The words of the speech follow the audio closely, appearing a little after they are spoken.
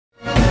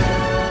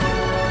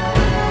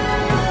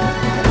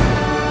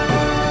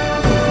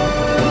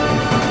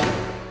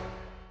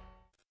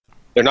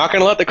They're not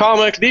going to let the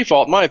COMEX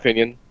default, in my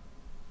opinion.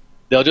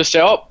 They'll just say,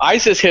 oh,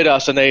 ISIS hit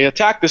us, and they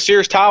attacked the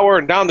Sears Tower,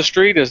 and down the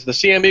street is the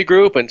CME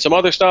group and some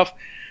other stuff.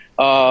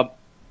 We're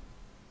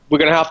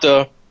going to have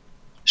to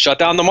shut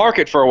down the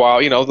market for a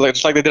while,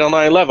 just like they did on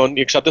 9/11,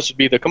 except this would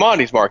be the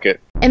commodities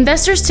market.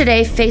 Investors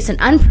today face an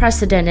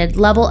unprecedented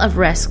level of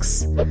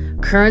risks.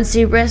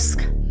 Currency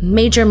risk,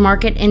 major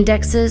market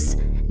indexes,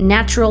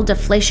 natural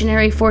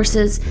deflationary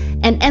forces,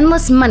 and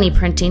endless money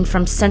printing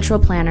from central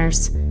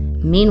planners.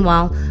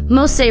 Meanwhile,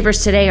 most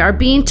savers today are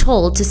being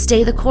told to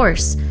stay the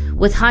course,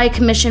 with high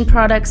commission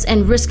products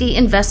and risky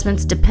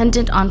investments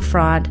dependent on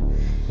fraud.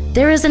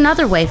 There is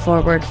another way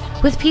forward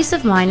with peace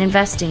of mind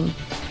investing,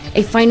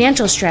 a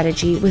financial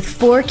strategy with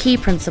 4 key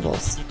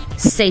principles: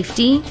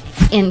 safety,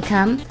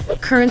 income,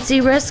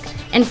 currency risk,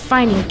 and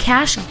finding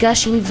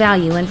cash-gushing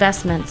value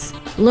investments.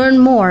 Learn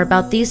more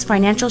about these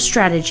financial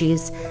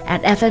strategies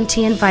at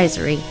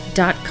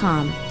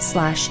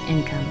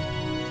fmtadvisory.com/income.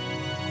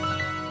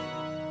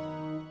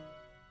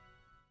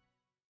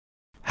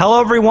 Hello,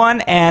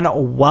 everyone, and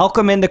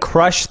welcome into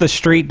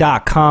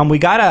CrushTheStreet.com. We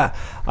got a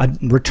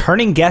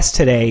returning guest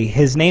today.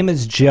 His name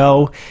is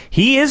Joe.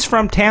 He is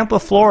from Tampa,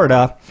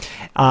 Florida.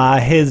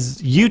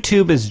 His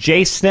YouTube is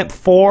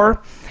JSnip4.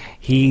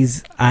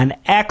 He's an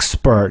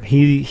expert.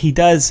 He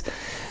does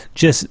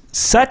just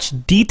such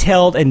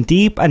detailed and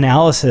deep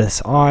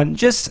analysis on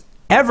just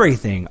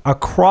everything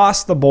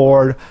across the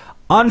board,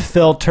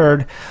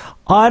 unfiltered,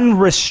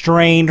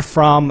 unrestrained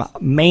from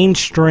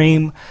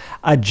mainstream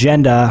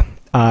agenda.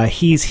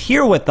 He's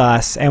here with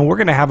us, and we're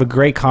going to have a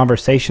great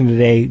conversation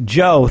today.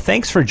 Joe,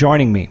 thanks for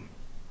joining me.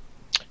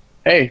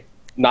 Hey,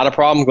 not a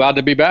problem. Glad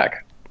to be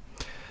back.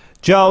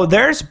 Joe,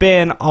 there's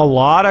been a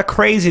lot of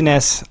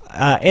craziness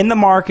in the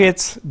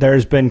markets.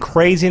 There's been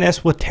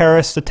craziness with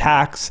terrorist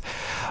attacks.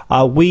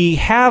 We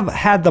have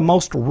had the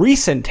most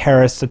recent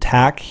terrorist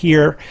attack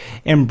here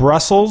in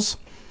Brussels,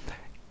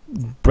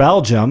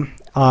 Belgium.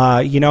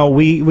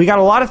 We got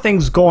a lot of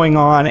things going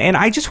on, and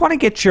I just want to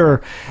get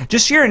your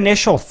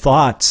initial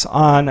thoughts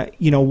on,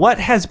 what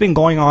has been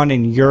going on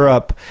in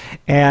Europe,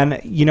 and,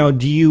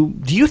 do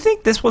you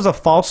think this was a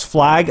false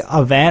flag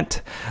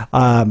event?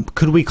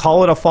 Could we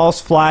call it a false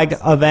flag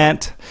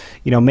event?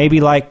 Maybe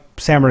like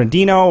San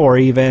Bernardino or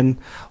even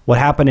what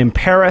happened in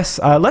Paris.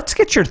 Let's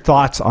get your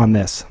thoughts on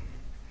this.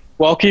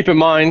 Well, keep in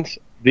mind,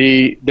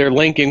 they're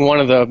linking one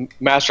of the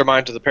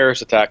masterminds of the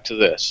Paris attack to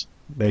this.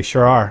 They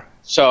sure are.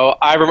 So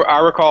I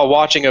recall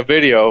watching a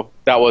video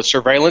that was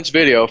surveillance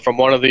video from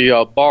one of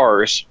the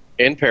bars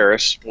in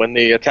Paris when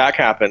the attack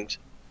happened,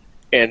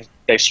 and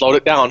they slowed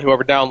it down.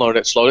 Whoever downloaded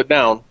it slowed it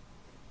down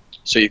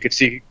so you could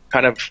see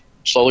kind of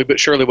slowly but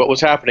surely what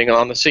was happening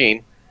on the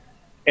scene.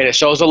 And it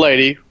shows a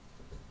lady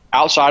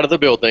outside of the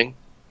building,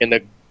 and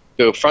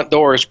the front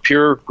door is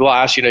pure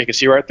glass. You can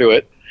see right through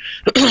it.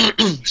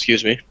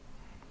 Excuse me.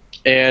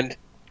 And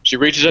she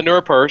reaches into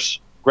her purse,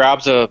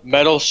 grabs a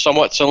metal,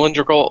 somewhat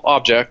cylindrical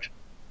object,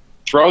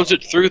 throws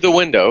it through the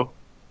window,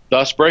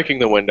 thus breaking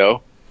the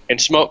window, and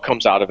smoke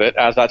comes out of it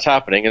as that's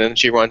happening, and then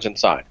she runs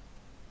inside.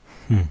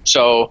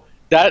 So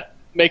that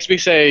makes me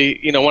say,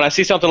 when I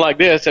see something like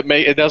this,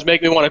 it does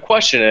make me want to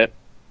question it.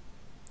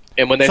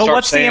 And when they so start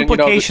what's saying, the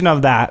implication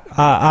of that?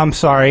 I'm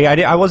sorry,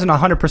 I wasn't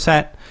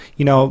 100%,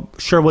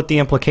 sure what the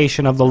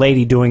implication of the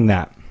lady doing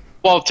that.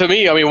 Well, to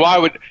me,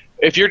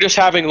 if you're just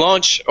having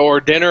lunch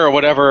or dinner or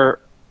whatever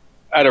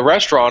at a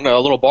restaurant, a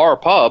little bar or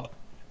pub,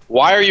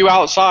 why are you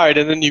outside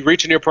and then you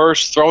reach in your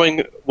purse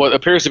throwing what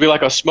appears to be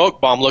like a smoke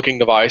bomb looking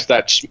device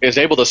that is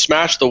able to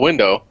smash the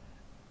window,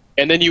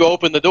 and then you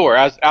open the door?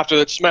 After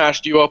it's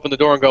smashed, you open the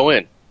door and go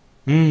in.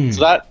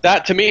 So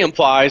that to me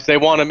implies they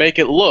want to make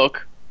it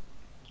look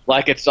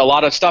like it's a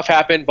lot of stuff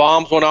happened.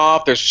 Bombs went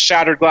off. There's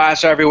shattered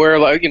glass everywhere,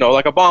 like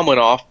a bomb went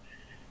off.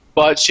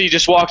 But she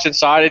just walks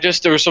inside.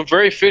 There was some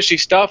very fishy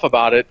stuff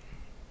about it.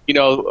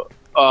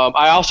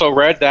 I also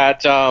read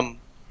that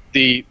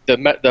the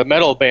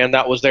metal band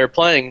that was there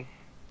playing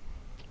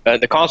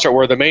at the concert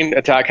where the main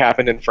attack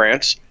happened in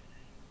France,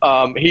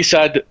 he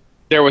said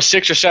there was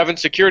 6 or 7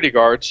 security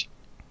guards,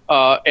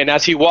 and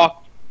as he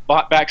walked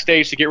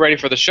backstage to get ready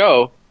for the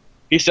show,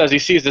 he says he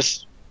sees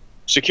this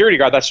security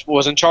guard that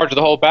was in charge of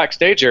the whole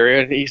backstage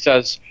area, and he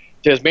says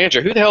to his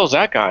manager, "Who the hell is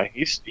that guy?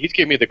 He's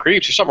giving me the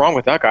creeps. There's something wrong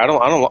with that guy. I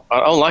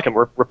don't like him.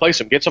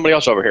 Replace him. Get somebody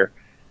else over here."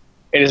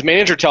 And his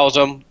manager tells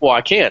him, "Well,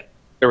 I can't.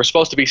 There were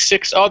supposed to be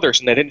 6 others,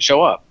 and they didn't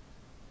show up."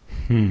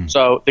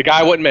 So the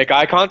guy wouldn't make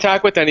eye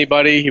contact with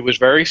anybody. He was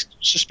very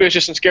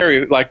suspicious and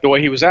scary, like the way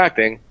he was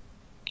acting,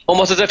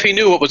 almost as if he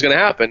knew what was going to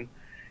happen.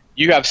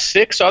 You have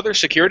 6 other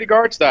security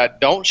guards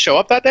that don't show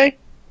up that day?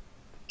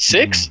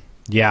 6?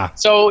 Yeah.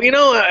 So,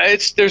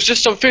 there's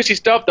just some fishy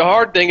stuff. The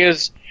hard thing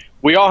is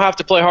we all have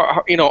to play,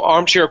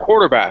 armchair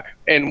quarterback.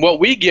 And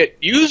what we get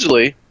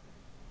usually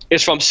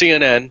is from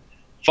CNN,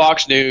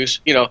 Fox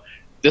News,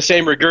 the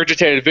same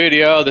regurgitated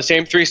video, the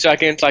same 3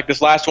 seconds, like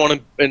this last one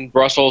in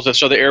Brussels that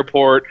show the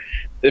airport.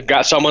 They've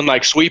got someone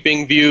like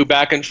sweeping view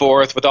back and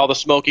forth with all the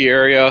smoky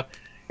area.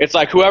 It's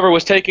like whoever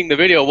was taking the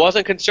video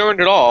wasn't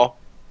concerned at all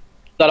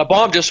that a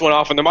bomb just went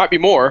off, and there might be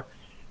more,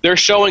 they're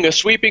showing a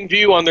sweeping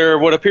view on their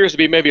what appears to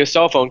be maybe a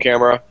cell phone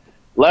camera,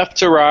 left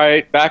to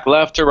right, back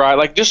left to right,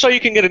 like just so you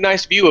can get a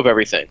nice view of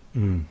everything.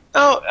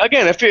 Now,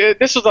 again, if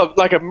this is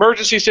like an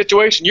emergency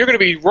situation, you're going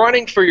to be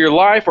running for your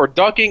life or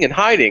ducking and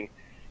hiding.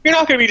 You're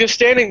not going to be just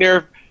standing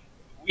there,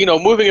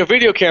 moving a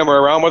video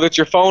camera around, whether it's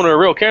your phone or a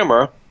real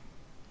camera.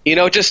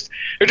 There's just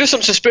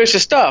some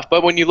suspicious stuff.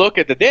 But when you look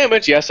at the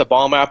damage, yes, a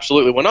bomb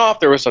absolutely went off.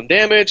 There was some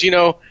damage,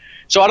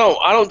 So I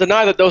don't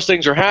deny that those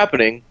things are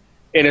happening,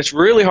 and it's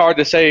really hard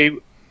to say,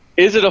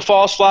 is it a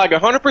false flag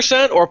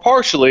 100% or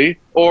partially,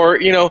 or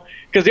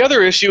because the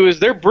other issue is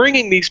they're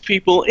bringing these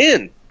people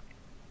in.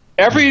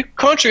 Every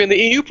country in the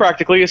EU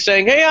practically is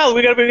saying, hey,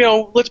 we got to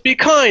be, let's be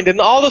kind, and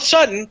all of a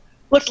sudden,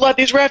 let's let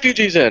these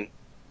refugees in.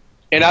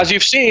 And as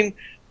you've seen,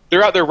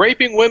 they're out there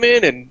raping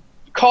women and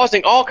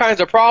causing all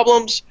kinds of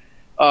problems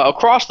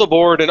across the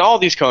board in all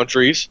these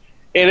countries.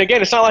 And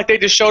again, it's not like they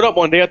just showed up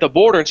one day at the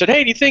border and said,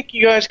 hey, do you think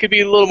you guys could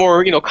be a little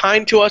more,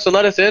 kind to us and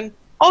let us in?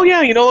 Oh,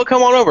 yeah,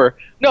 come on over.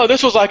 No,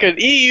 this was like an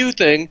EU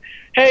thing.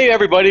 Hey,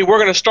 everybody, we're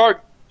going to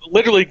start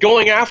literally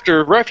going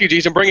after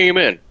refugees and bringing them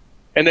in.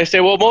 And they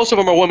say, well, most of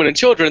them are women and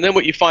children. And then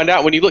what you find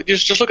out when you look,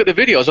 just look at the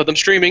videos of them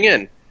streaming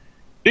in.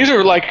 These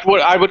are like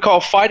what I would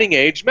call fighting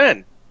age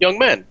men, young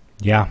men.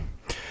 Yeah.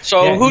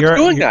 So who's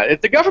doing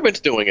that? The government's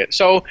doing it.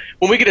 So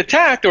when we get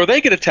attacked or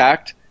they get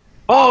attacked,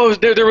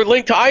 they're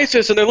linked to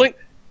ISIS and they're linked.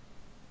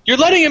 You're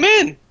letting them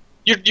in.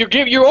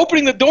 You're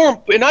opening the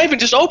door, and not even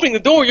just opening the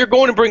door. You're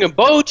going and bringing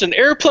boats and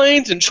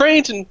airplanes and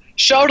trains and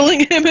shuttling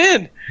him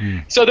in.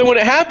 So then when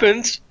it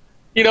happens,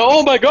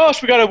 oh my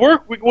gosh, we got to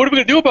work. What are we going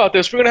to do about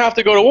this? We're going to have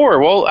to go to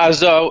war. Well,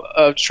 as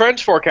a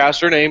trends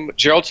forecaster named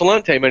Gerald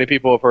Celente, many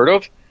people have heard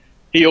of,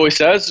 he always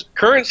says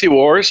currency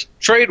wars,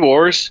 trade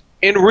wars,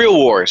 and real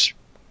wars.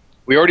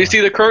 We already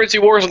see the currency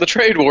wars and the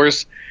trade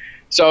wars.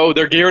 So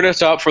they're gearing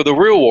us up for the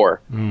real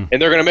war. And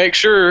they're going to make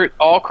sure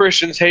all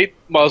Christians hate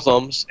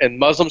Muslims and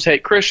Muslims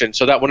hate Christians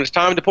so that when it's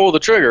time to pull the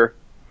trigger,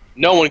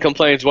 no one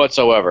complains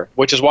whatsoever,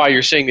 which is why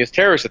you're seeing these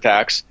terrorist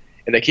attacks,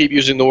 and they keep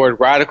using the word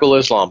radical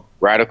Islam,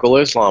 radical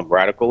Islam,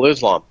 radical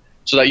Islam,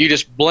 so that you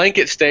just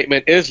blanket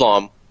statement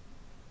Islam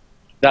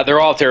that they're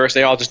all terrorists,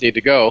 they all just need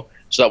to go,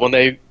 so that when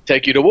they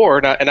take you to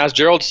war, and as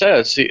Gerald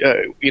says,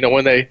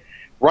 when they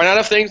run out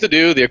of things to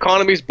do, the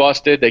economy's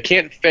busted, they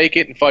can't fake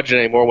it and fudge it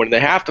anymore. When they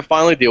have to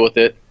finally deal with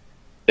it,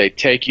 they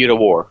take you to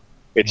war.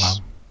 It's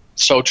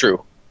so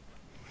true.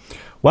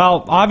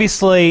 Well,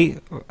 obviously,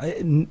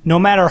 no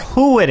matter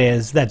who it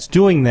is that's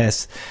doing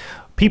this,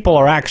 people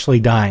are actually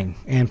dying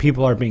and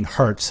people are being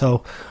hurt.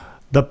 So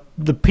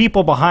the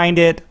people behind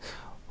it,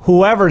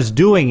 whoever's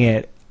doing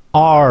it,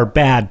 are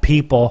bad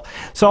people.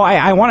 So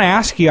I want to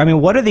ask you,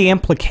 what are the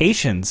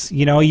implications?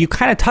 You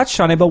kind of touched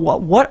on it, but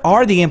what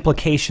are the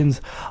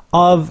implications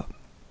of,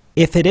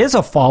 if it is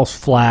a false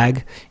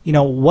flag,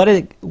 what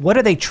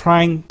are they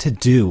trying to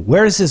do?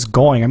 Where is this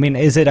going?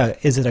 Is it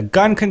a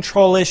gun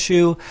control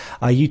issue?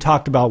 You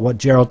talked about what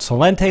Gerald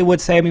Celente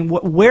would say.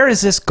 Where is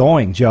this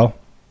going, Joe?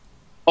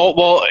 Oh,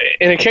 well,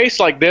 in a case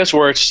like this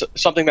where it's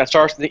something that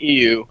starts in the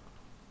EU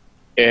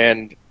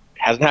and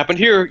hasn't happened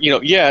here,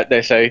 yet,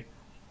 they say,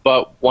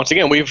 but once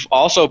again, we've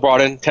also brought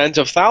in tens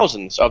of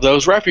thousands of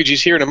those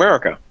refugees here in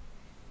America.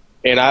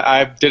 And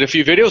I did a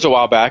few videos a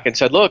while back and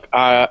said, look,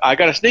 I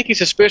got a sneaky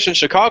suspicion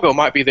Chicago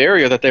might be the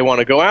area that they want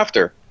to go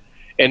after.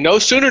 And no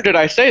sooner did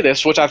I say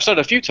this, which I've said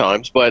a few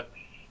times, but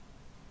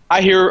I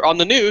hear on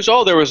the news,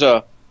 there was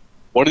one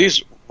of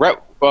these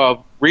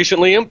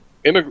recently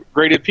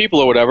immigrated people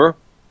or whatever.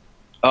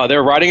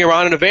 They're riding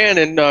around in a van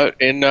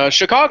in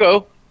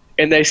Chicago,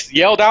 and they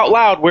yelled out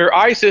loud, "We're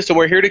ISIS and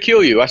we're here to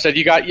kill you." I said,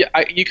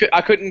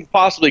 I couldn't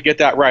possibly get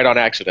that right on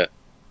accident.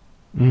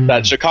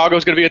 That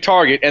Chicago's going to be a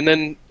target, and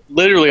then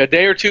literally a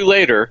day or two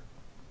later,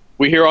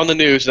 we hear on the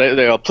news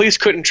the police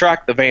couldn't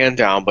track the van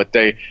down, but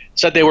they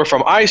said they were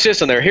from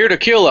ISIS and they're here to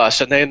kill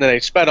us, and then they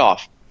sped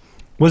off.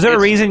 Was there a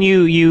reason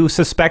you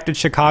suspected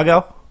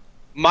Chicago?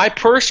 My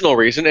personal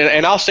reason,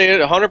 and I'll say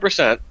it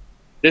 100%,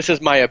 this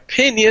is my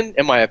opinion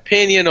and my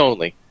opinion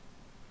only,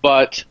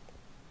 but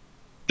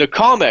the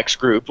COMEX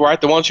group,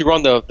 right, the ones who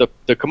run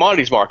the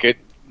commodities market,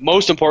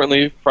 most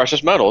importantly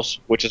precious metals,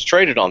 which is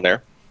traded on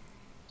there,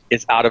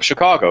 is out of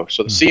Chicago.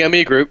 So the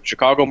CME group,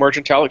 Chicago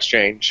Mercantile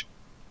Exchange,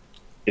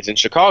 is in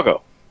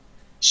Chicago.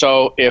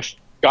 So if,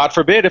 God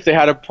forbid, if they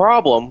had a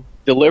problem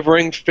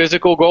delivering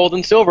physical gold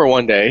and silver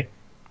one day,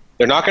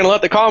 they're not going to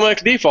let the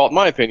COMEX default, in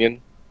my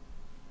opinion.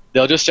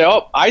 They'll just say,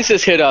 oh,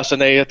 ISIS hit us,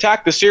 and they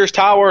attacked the Sears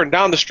Tower, and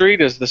down the street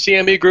is the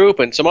CME group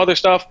and some other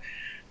stuff.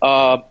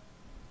 We're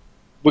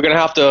going to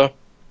have to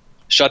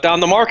shut down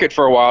the market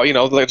for a while,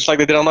 just like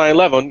they did on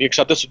 9/11,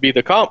 except this would be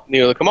the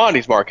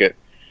commodities market.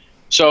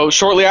 So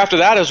shortly after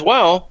that as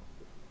well,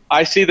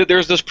 I see that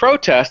there's this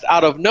protest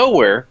out of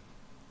nowhere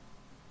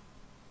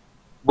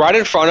right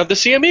in front of the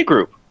CME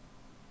group.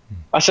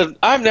 I said,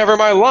 I've never in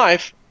my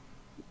life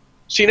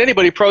seen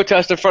anybody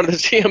protest in front of the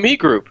CME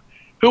group.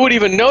 Who would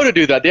even know to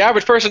do that? The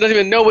average person doesn't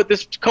even know what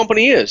this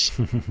company is.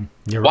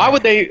 Why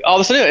would they all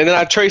of a sudden? And then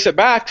I trace it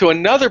back to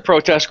another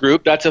protest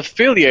group that's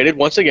affiliated,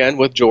 once again,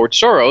 with George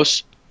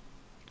Soros.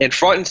 And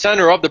front and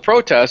center of the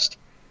protest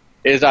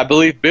is, I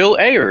believe, Bill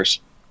Ayers,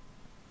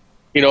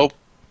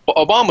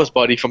 Obama's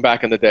buddy from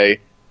back in the day.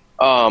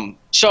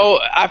 So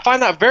I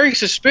find that very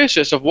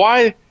suspicious of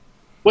what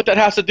that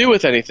has to do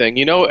with anything.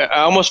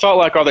 I almost felt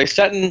like, are they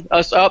setting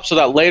us up so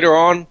that later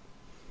on,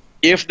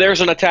 if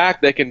there's an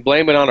attack, they can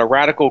blame it on a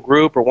radical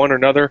group or one or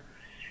another?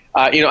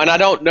 And I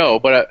don't know,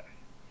 but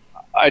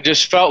I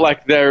just felt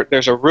like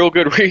there's a real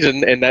good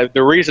reason, and that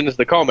the reason is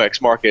the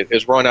COMEX market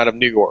is run out of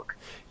New York.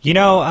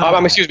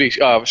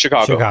 Chicago.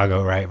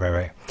 Chicago,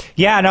 right.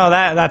 Yeah, no,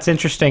 that's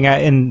interesting.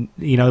 And,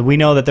 we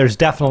know that there's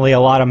definitely a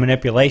lot of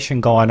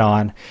manipulation going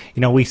on.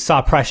 We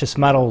saw precious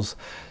metals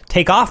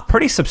take off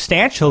pretty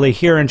substantially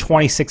here in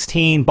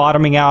 2016,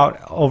 bottoming out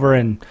over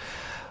in,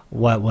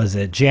 what was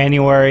it,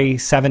 January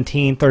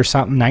 17th or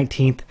something,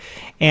 19th.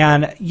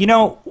 And,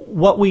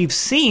 what we've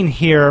seen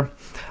here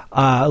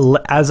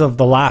as of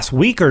the last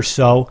week or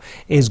so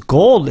is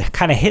gold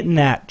kind of hitting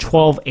that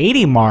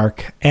 1280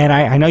 mark. And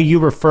I know you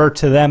refer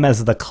to them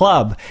as the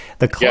club.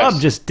 The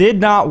club just did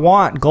not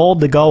want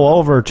gold to go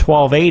over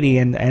 1280,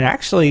 and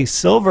actually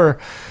silver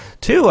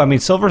too. I mean,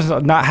 silver's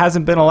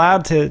hasn't been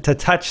allowed to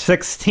touch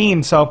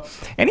 16. So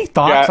any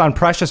thoughts on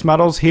precious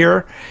metals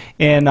here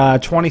in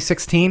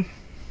 2016?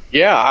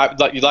 Yeah,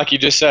 like you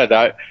just said,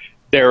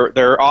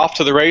 they're off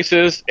to the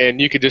races, and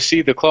you could just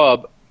see the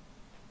club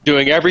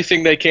doing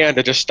everything they can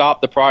to just stop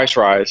the price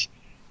rise.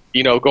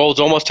 Gold's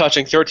almost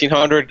touching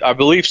 1,300. I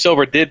believe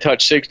silver did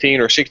touch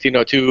 16 or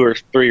 1602 or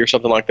 3 or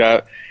something like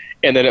that,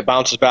 and then it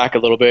bounces back a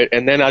little bit.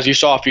 And then, as you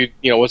saw,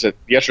 was it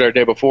yesterday or the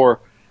day before,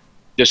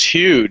 this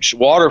huge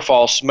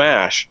waterfall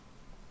smash.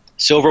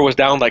 Silver was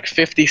down like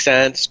 50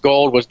 cents.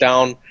 Gold was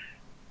down,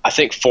 I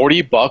think,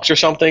 $40 or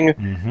something.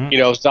 Mm-hmm.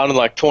 It was down to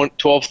like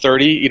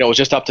 1230. It was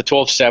just up to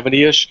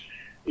 1270-ish.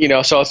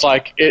 So it's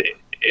like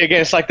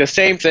again, it's like the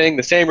same thing,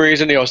 the same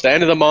reason. It's the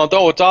end of the month.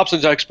 Oh, it's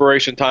options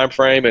expiration time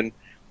frame, and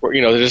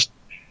they're just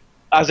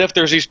as if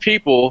there's these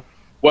people.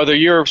 Whether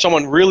you're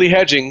someone really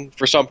hedging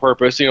for some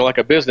purpose, like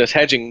a business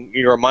hedging,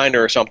 you're a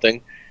miner or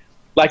something.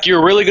 Like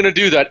you're really going to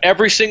do that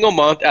every single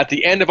month at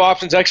the end of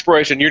options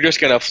expiration. You're just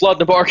going to flood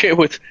the market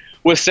with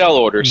sell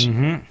orders.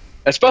 Mm-hmm.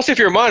 Especially if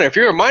you're a miner. If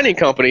you're a mining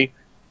company,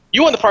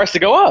 you want the price to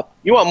go up.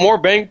 You want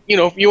more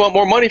you want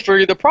more money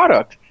for the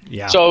product.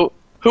 Yeah. So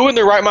who in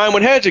their right mind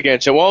would hedge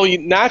against it? Well,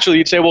 naturally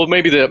you'd say, well,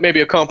 maybe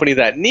a company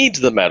that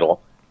needs the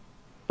metal.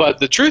 But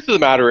the truth of the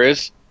matter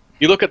is,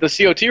 you look at the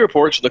COT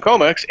reports for the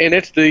COMEX, and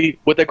it's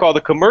what they call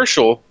the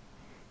commercial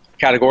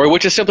category,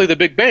 which is simply the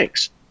big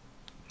banks.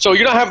 So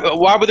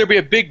why would there be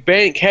a big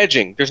bank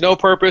hedging? There's no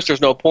purpose.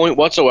 There's no point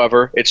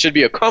whatsoever. It should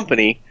be a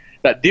company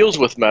that deals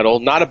with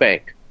metal, not a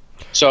bank.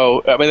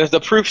 So, I mean,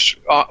 the proof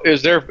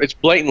is there. It's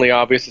blatantly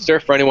obvious. It's there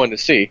for anyone to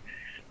see.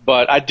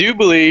 But I do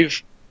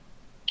believe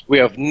we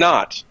have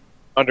not,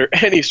 under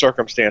any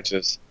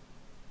circumstances,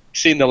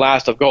 seen the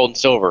last of gold and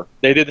silver.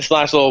 They did this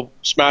last little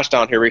smash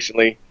down here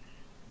recently.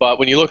 But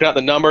when you look at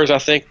the numbers, I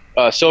think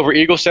Silver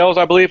Eagle sales,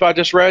 I believe I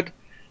just read,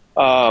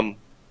 the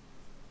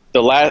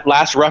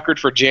last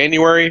record for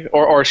January,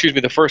 or excuse me,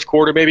 the first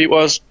quarter maybe it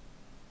was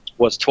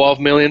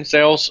 12 million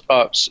sales,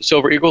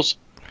 Silver Eagles.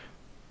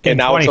 And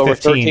now it's over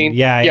 13.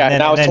 Yeah,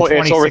 now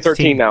it's over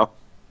 13 now.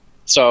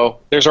 So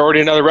there's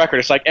already another record.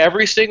 It's like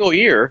every single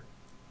year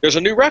there's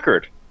a new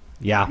record.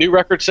 Yeah. New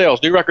record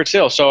sales.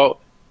 So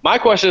my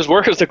question is,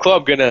 where is the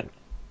club going to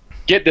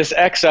get this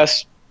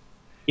excess,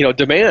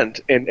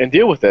 demand and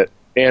deal with it?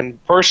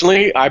 And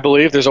personally, I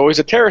believe there's always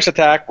a terrorist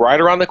attack right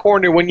around the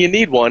corner when you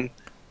need one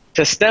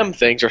to stem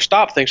things or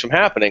stop things from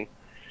happening.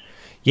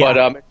 Yeah.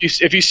 But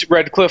if you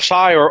read Cliff's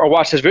High or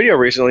watched his video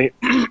recently,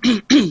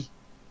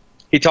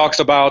 he talks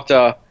about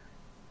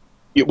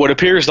what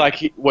appears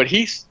like what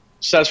he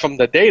says from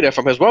the data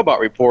from his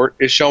Webot report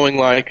is showing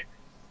like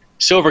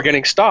silver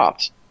getting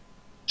stopped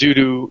due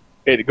to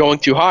it going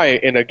too high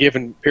in a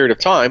given period of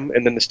time,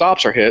 and then the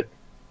stops are hit,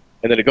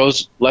 and then it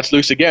lets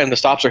loose again, the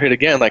stops are hit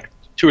again like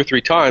 2 or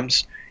 3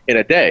 times in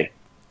a day.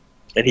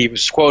 And he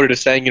was quoted as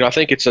saying, I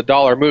think it's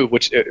 $1 move,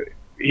 which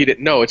he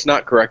didn't know. It's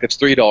not correct. It's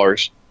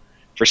 $3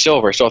 for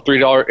silver. So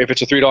if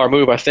it's a $3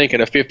 move, I think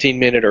in a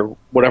 15-minute or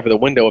whatever the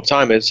window of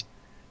time is,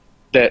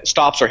 that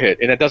stops are hit.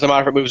 And it doesn't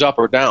matter if it moves up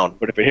or down.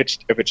 But if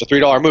it's a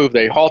 $3 move,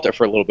 they halt it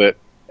for a little bit,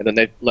 and then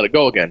they let it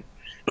go again.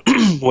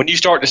 When you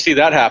start to see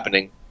that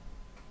happening,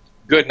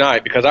 good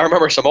night. Because I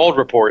remember some old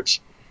reports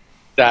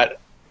that,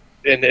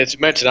 and it's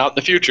mentioned out in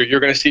the future,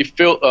 you're going to see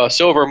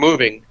silver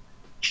moving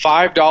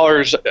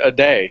 $5 a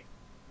day.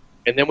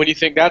 And then when you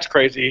think that's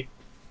crazy,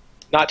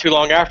 not too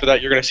long after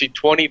that, you're going to see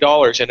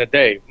 $20 in a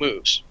day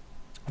moves.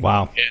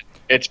 Wow. And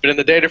it's been in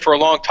the data for a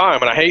long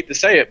time, and I hate to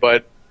say it,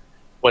 but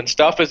when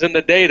stuff is in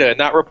the data in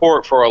that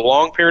report for a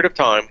long period of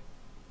time,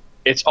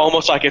 it's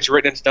almost like it's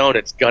written in stone.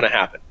 It's going to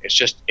happen. It's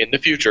just in the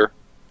future.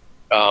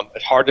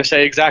 It's hard to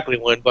say exactly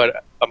when,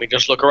 but I mean,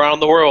 just look around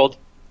the world.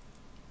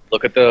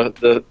 Look at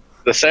the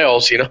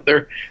sales.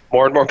 There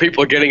more and more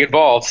people are getting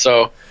involved.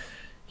 So.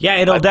 Yeah,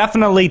 it'll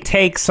definitely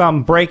take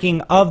some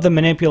breaking of the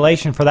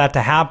manipulation for that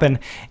to happen.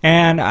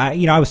 And,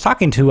 I was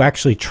talking to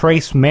actually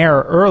Trace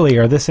Mayer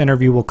earlier. This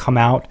interview will come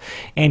out.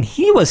 And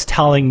he was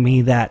telling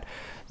me that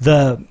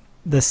the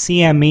the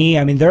CME,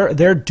 I mean,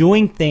 they're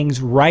doing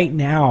things right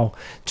now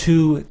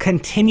to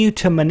continue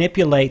to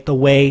manipulate the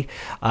way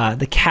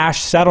the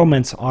cash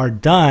settlements are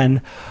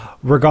done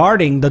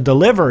regarding the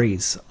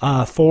deliveries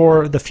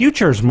for the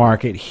futures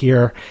market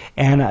here.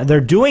 And they're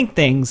doing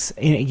things,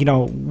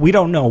 we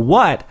don't know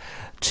what,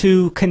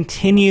 to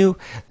continue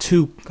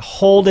to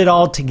hold it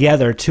all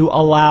together, to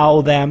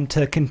allow them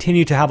to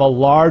continue to have a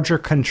larger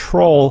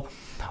control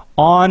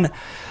on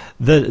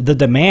the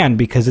demand,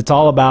 because it's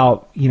all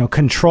about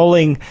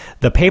controlling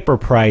the paper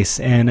price.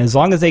 And as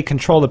long as they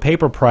control the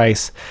paper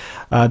price,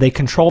 they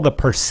control the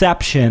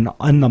perception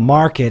on the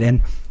market.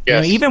 And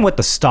yes. Even with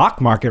the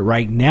stock market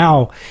right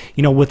now,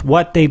 with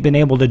what they've been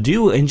able to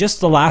do in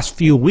just the last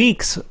few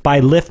weeks by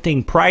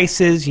lifting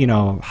prices,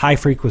 high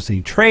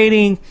frequency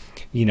trading,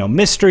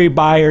 mystery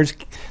buyers,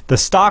 the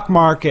stock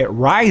market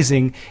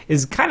rising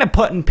is kind of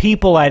putting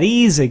people at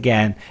ease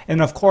again.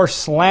 And of course,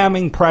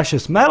 slamming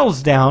precious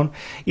metals down,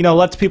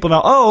 lets people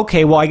know, oh,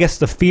 okay, well, I guess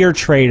the fear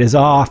trade is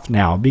off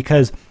now,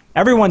 because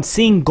everyone's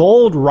seeing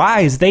gold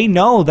rise. They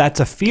know that's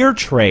a fear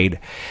trade.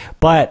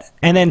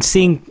 And then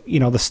seeing,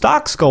 the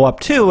stocks go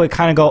up too, it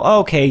kind of go,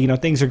 okay,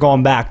 things are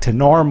going back to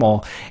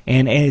normal.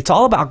 And it's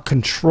all about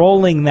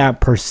controlling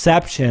that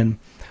perception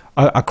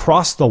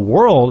across the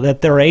world,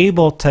 that they're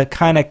able to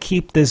kind of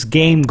keep this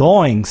game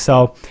going.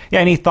 So, yeah,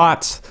 any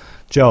thoughts,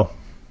 Joe?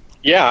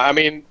 Yeah, I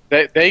mean,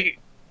 they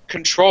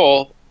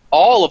control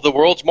all of the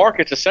world's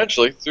markets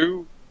essentially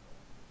through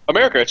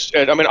America.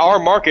 Our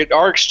market,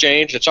 our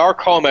exchange, it's our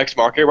COMEX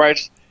market, right?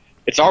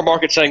 It's our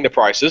market setting the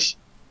prices.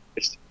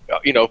 It's,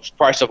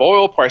 price of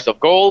oil, price of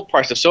gold,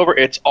 price of silver.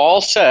 It's all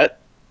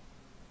set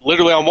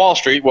literally on Wall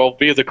Street,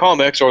 via the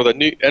COMEX or the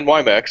new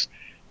NYMEX.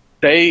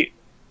 They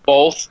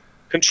both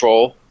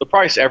control the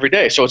price every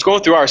day. So it's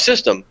going through our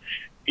system.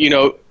 I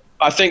don't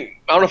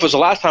know if it was the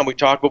last time we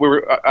talked, but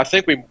I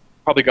think we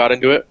probably got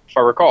into it, if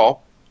I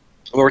recall.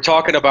 We were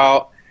talking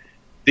about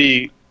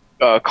the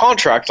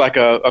contract, like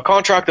a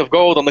contract of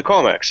gold on the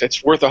COMEX.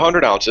 It's worth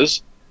 100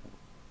 ounces,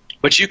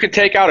 but you can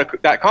take out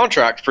that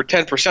contract for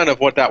 10% of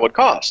what that would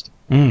cost.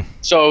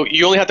 So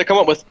you only have to come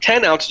up with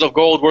 10 ounces of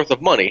gold worth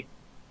of money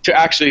to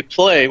actually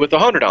play with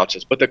 100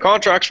 ounces, but the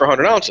contract's for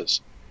 100 ounces.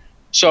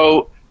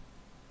 So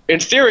in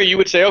theory, you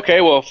would say,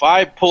 okay, well, if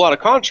I pull out a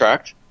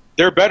contract,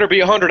 there better be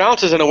 100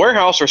 ounces in a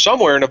warehouse or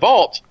somewhere in a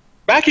vault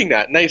backing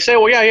that. And they say,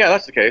 well, yeah,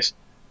 that's the case.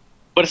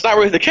 But it's not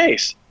really the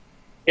case.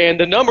 And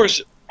the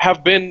numbers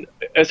have been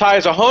as high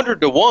as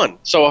 100 to 1.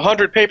 So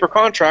 100 paper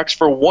contracts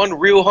for one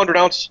real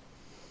 100-ounce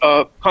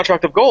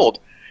contract of gold.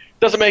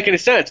 Doesn't make any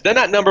sense. Then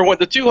that number went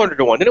to 200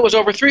 to 1. Then it was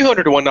over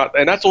 300 to 1.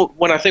 And that's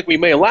when I think we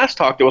may have last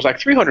talked. It was like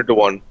 300 to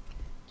 1.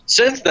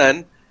 Since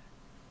then,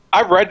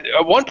 I read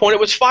at one point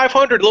it was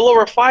 500, a little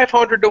over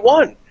 500 to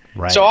 1.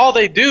 Right. So all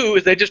they do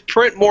is they just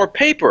print more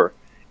paper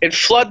and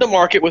flood the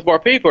market with more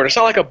paper. And it's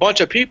not like a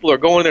bunch of people are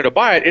going there to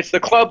buy it. It's the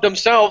club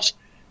themselves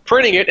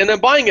printing it and then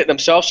buying it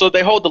themselves, so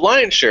they hold the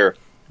lion's share.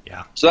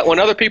 Yeah. So that when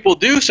other people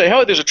do say,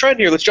 oh, there's a trend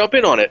here, let's jump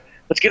in on it.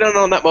 Let's get in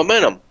on that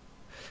momentum.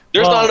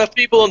 There's not enough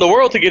people in the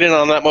world to get in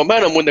on that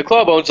momentum when the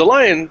club owns the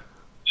lion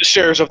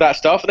shares of that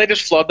stuff, and they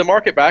just flood the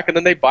market back, and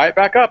then they buy it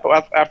back up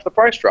after the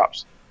price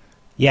drops.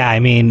 Yeah,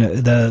 I mean,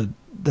 the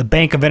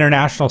Bank of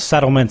International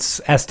Settlements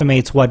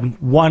estimates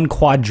 1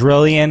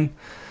 quadrillion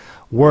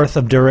worth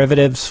of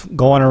derivatives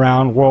going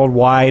around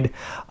worldwide.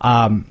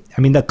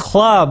 The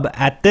club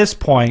at this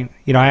point,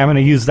 I'm going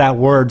to use that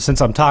word since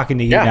I'm talking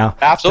to you now.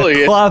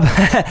 Absolutely.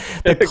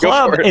 The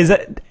club is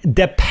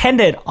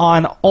dependent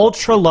on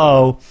ultra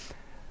low,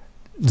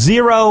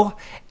 zero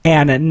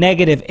and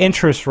negative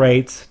interest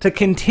rates to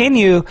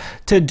continue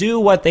to do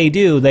what they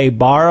do. They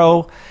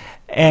borrow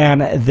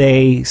and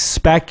they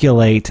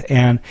speculate.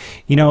 And,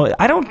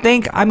 I don't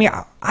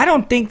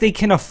think they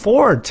can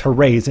afford to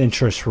raise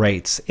interest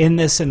rates in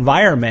this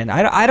environment.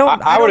 I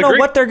don't know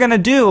what they're going to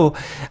do,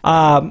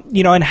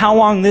 and how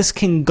long this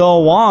can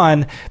go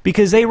on,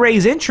 because they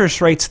raise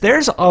interest rates.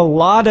 There's a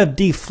lot of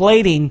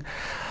deflating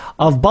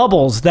of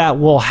bubbles that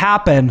will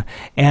happen,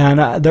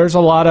 and there's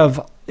a lot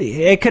of,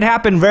 it could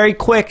happen very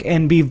quick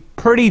and be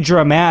pretty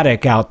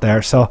dramatic out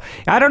there. So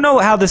I don't know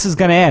how this is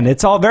going to end.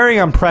 It's all very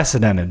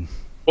unprecedented.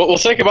 Well,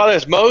 think about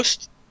this.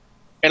 Most,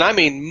 and I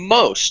mean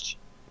most,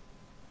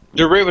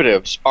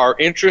 derivatives are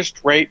interest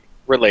rate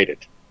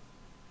related.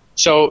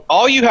 So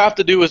all you have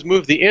to do is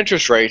move the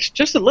interest rates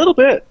just a little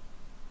bit.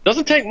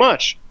 Doesn't take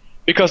much,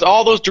 because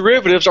all those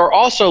derivatives are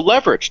also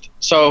leveraged.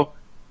 So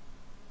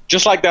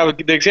just like that,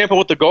 the example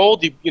with the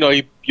gold, you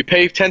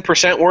pay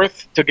 10%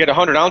 worth to get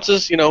 100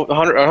 ounces,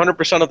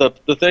 100% of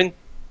the thing,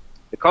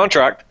 the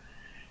contract.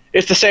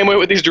 It's the same way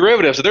with these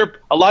derivatives.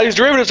 A lot of these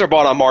derivatives are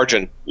bought on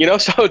margin,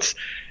 so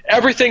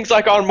everything's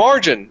like on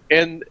margin.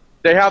 And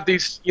they have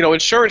these,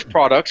 insurance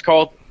products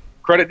called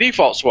credit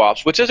default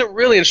swaps, which isn't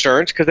really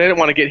insurance, because they didn't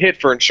want to get hit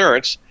for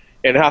insurance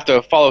and have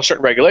to follow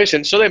certain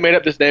regulations. So they made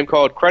up this name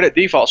called credit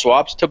default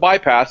swaps to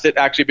bypass it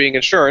actually being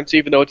insurance,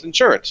 even though it's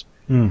insurance.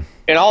 And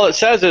all it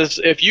says is,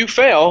 if you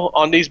fail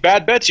on these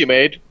bad bets you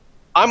made,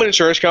 I'm an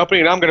insurance company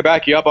and I'm going to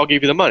back you up. I'll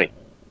give you the money.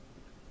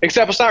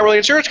 Except it's not really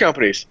insurance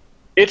companies.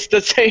 it's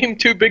the same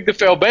too big to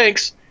fail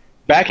banks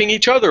backing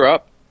each other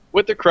up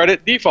with the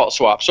credit default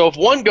swap. So if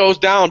one goes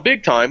down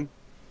big time,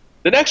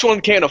 the next one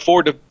can't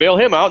afford to bail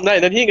him out, and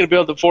then he ain't going to be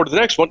able to afford the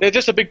next one. It's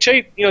just a big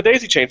chain,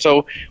 daisy chain.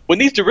 So when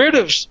these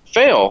derivatives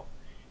fail,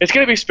 it's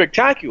going to be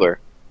spectacular.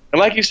 And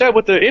like you said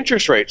with the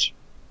interest rates,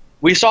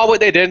 we saw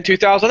what they did in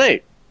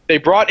 2008. They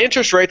brought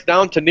interest rates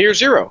down to near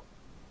zero.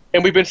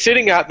 And we've been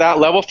sitting at that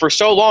level for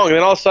so long, and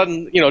then all of a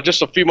sudden,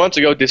 just a few months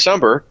ago,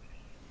 December,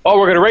 we're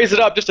going to raise it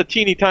up just a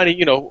teeny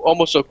tiny,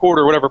 almost a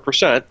quarter, whatever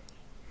percent.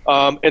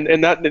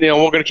 And that, we're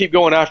going to keep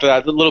going after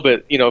that a little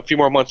bit, a few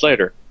more months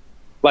later.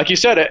 Like you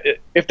said,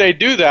 if they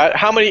do that,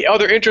 how many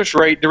other interest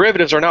rate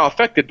derivatives are now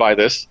affected by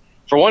this,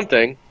 for one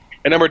thing?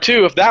 And number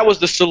two, if that was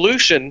the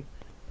solution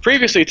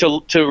previously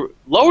to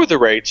lower the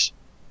rates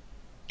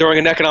during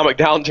an economic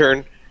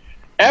downturn,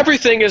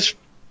 everything is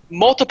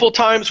multiple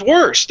times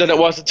worse than it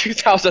was in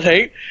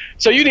 2008.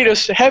 So you need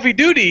a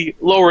heavy-duty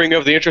lowering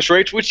of the interest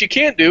rates, which you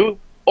can't do,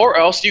 or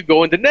else you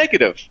go into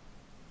negative.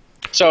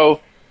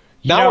 So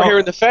now we're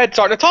hearing the Fed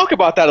starting to talk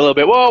about that a little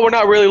bit. Well, we're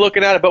not really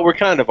looking at it, but we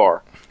kind of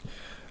are.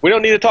 We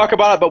don't need to talk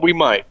about it, but we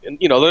might. And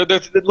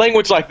there's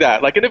language like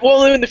that. Like, in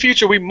the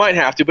future we might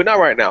have to, but not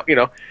right now.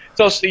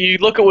 So you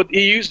look at what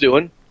the EU's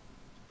doing;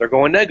 they're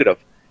going negative.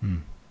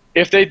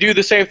 If they do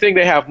the same thing,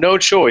 they have no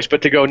choice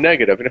but to go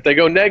negative. And if they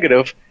go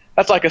negative,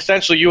 that's like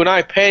essentially you and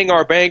I paying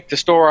our bank to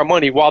store our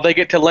money while they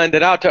get to lend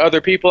it out to other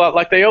people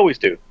like they always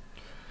do.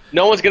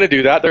 No one's going to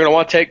do that. They're going to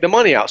want to take the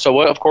money out. So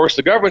what, of course,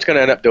 the government's going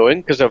to end up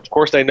doing, because of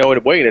course they know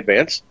it way in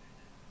advance,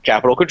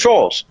 capital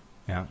controls.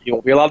 Yeah. You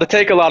won't be allowed to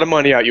take a lot of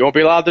money out. You won't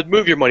be allowed to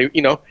move your money.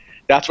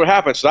 That's what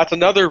happens. So that's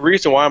another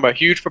reason why I'm a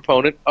huge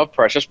proponent of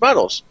precious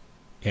metals.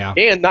 Yeah.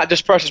 And not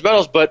just precious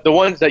metals, but the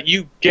ones that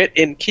you get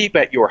and keep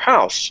at your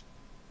house,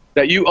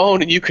 that you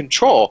own and you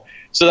control,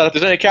 so that if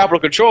there's any capital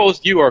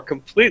controls, you are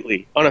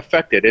completely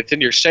unaffected. It's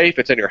in your safe.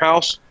 It's in your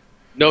house.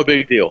 No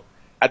big deal.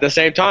 At the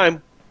same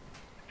time,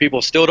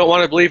 people still don't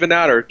want to believe in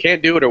that or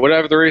can't do it or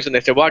whatever the reason. They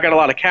say, well, I got a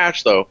lot of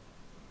cash, though.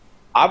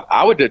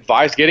 I would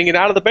advise getting it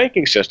out of the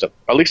banking system,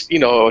 at least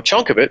a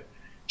chunk of it,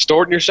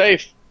 stored in your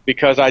safe,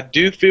 because I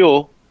do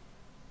feel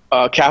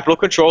capital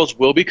controls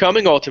will be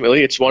coming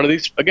ultimately. It's one of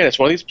these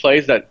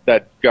plays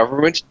that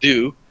governments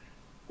do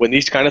when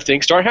these kind of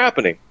things start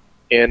happening.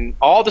 And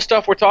all the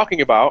stuff we're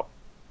talking about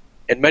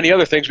and many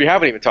other things we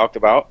haven't even talked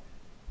about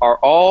are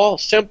all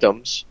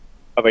symptoms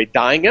of a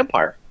dying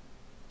empire.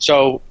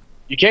 So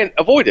you can't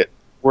avoid it.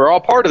 We're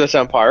all part of this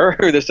empire,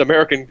 this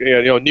American,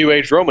 New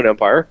Age Roman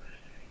Empire.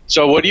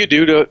 So what do you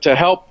do to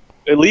help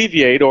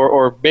alleviate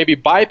or maybe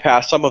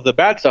bypass some of the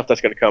bad stuff that's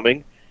going to come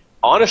in?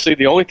 Honestly,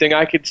 the only thing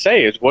I could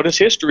say is, what does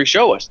history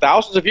show us?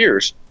 Thousands of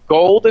years,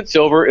 gold and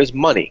silver is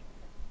money.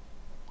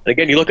 And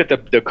again, you look at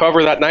the cover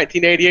of that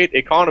 1988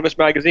 Economist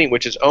magazine,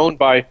 which is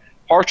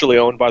partially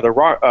owned by the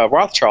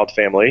Rothschild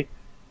family.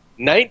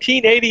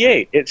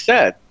 1988, it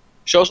said,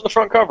 shows on the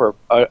front cover,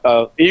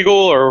 a eagle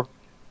or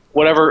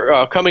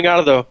whatever coming out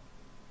of the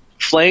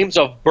flames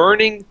of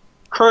burning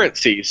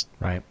currencies,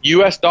 right?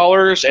 U.S.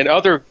 dollars and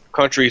other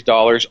countries'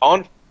 dollars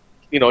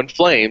in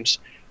flames.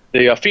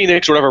 The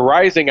phoenix, or whatever,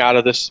 rising out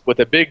of this with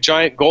a big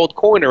giant gold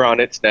coin around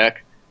its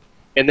neck,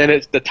 and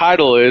then the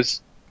title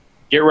is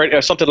 "Get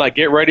ready," something like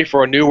 "Get ready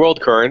for a new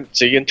world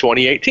currency in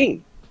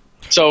 2018."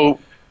 So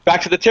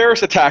back to the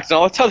terrorist attacks and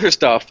all this other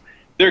stuff,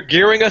 they're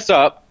gearing us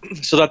up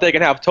so that they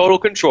can have total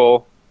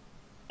control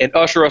and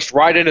usher us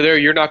right into there.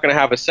 You're not going to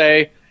have a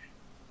say.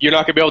 You're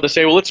not going to be able to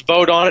say, well, let's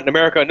vote on it in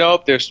America.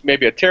 Nope, there's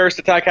maybe a terrorist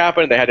attack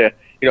happened. They had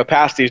to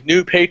pass these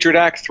new Patriot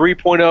Acts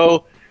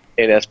 3.0.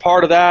 And as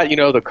part of that,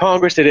 the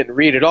Congress, they didn't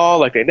read it all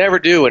like they never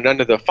do. And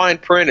under the fine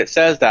print, it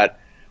says that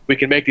we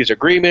can make these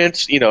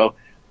agreements.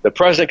 The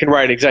president can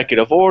write an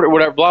executive order,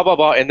 whatever, blah, blah,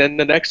 blah. And then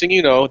the next thing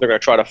you know, they're going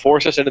to try to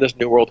force us into this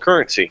new world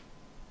currency.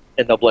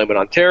 And they'll blame it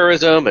on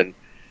terrorism and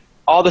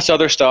all this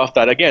other stuff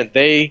that, again,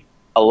 they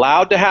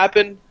allowed to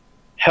happen,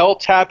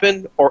 helped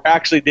happen, or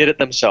actually did it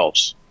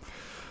themselves.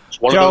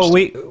 Joe,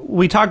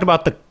 we talked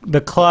about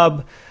the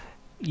club,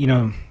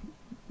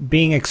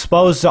 being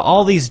exposed to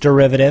all these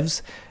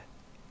derivatives,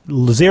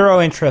 zero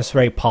interest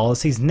rate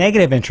policies,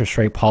 negative interest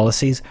rate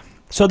policies.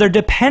 So they're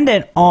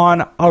dependent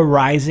on a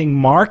rising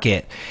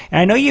market. And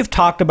I know you've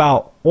talked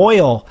about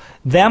oil,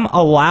 them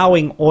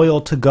allowing oil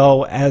to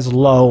go as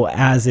low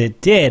as it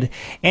did.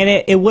 And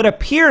it would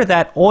appear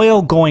that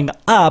oil going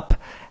up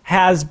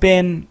has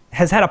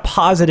had a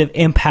positive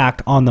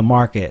impact on the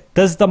market.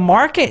 Does the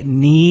market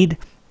need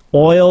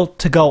oil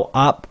to go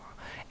up?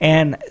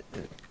 And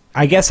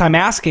I guess I'm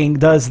asking,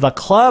 does the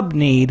club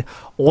need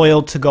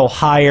oil to go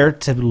higher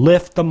to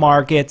lift the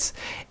markets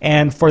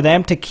and for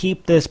them to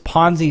keep this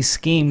Ponzi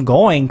scheme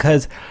going?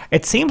 Because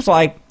it seems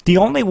like the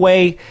only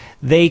way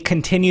they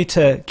continue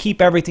to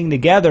keep everything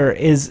together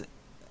is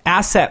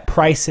asset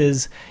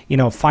prices,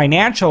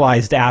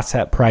 financialized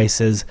asset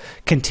prices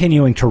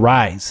continuing to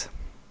rise.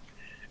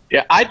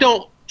 Yeah, I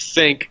don't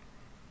think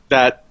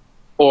that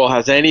oil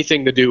has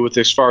anything to do with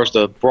as far as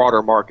the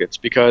broader markets,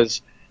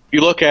 because if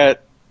you look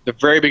at the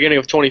very beginning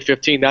of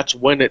 2015, that's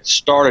when it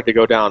started to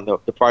go down,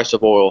 the price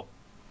of oil.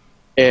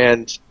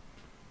 And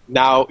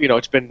Now,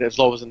 it's been as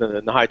low as in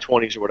the high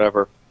 20s or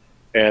whatever,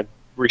 and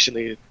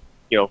recently,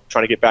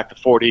 trying to get back to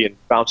 40 and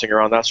bouncing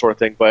around, that sort of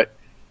thing. But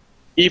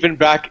even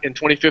back in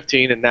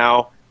 2015 and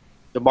now,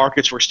 the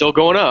markets were still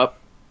going up,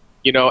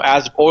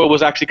 as oil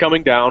was actually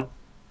coming down,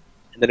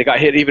 and then it got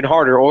hit even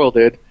harder, oil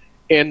did.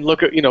 And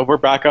look at, we're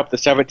back up to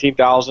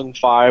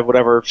 17,005,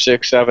 whatever,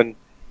 6, 7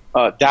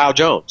 Dow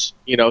Jones,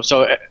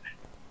 so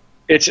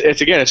it's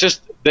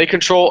just they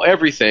control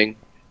everything.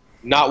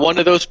 Not one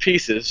of those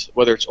pieces,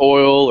 whether it's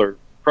oil or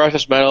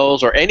precious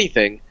metals or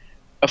anything,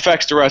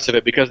 affects the rest of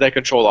it because they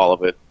control all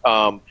of it.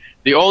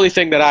 The only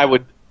thing that I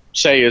would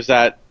say is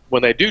that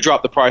when they do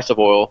drop the price of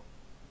oil,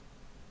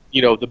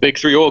 the big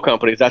three oil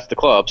companies, that's the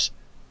clubs,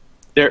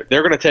 they're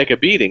going to take a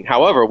beating.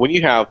 However, when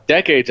you have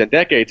decades and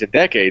decades and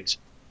decades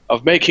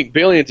of making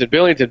billions and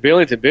billions and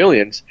billions and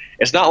billions,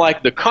 it's not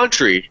like the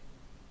country,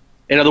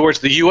 in other words,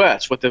 the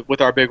U.S.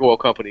 with our big oil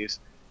companies,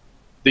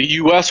 the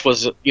U.S.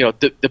 was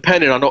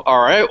dependent on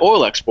our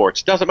oil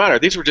exports. It doesn't matter.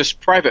 These were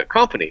just private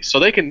companies, so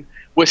they can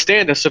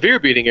withstand a severe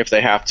beating if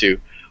they have to.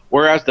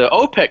 Whereas the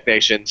OPEC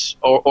nations,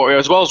 or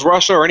as well as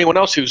Russia or anyone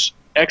else who's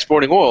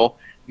exporting oil,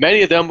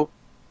 many of them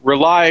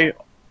rely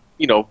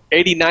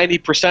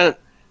 80-90%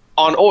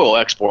 on oil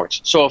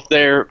exports. So if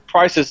their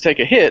prices take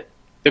a hit,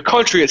 the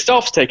country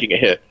itself is taking a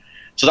hit.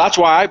 So that's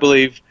why I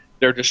believe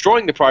they're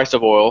destroying the price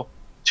of oil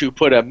to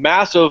put a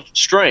massive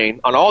strain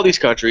on all these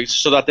countries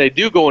so that they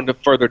do go into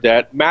further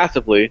debt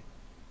massively.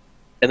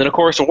 And then, of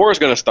course, the war is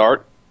going to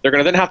start. They're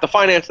going to then have to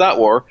finance that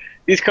war.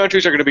 These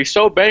countries are going to be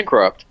so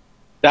bankrupt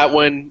that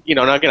when,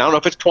 now again, I don't know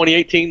if it's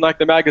 2018 like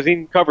the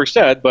magazine cover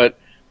said, but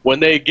when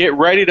they get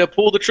ready to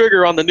pull the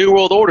trigger on the New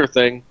World Order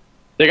thing,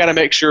 they got to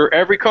make sure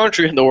every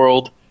country in the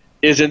world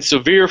is in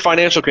severe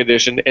financial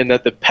condition and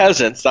that the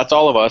peasants, that's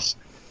all of us,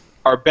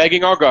 are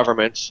begging our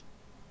governments,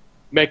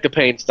 make the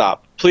pain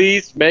stop.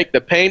 Please make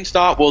the pain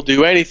stop. We'll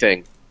do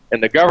anything.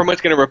 And the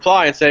government's going to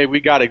reply and say, we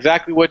got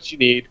exactly what you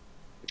need.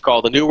 It's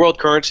called the New World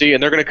Currency.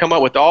 And they're going to come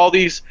up with all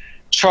these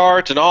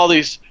charts and all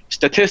these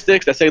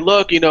statistics that say,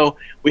 look,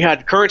 we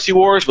had currency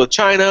wars with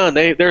China and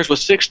theirs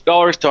was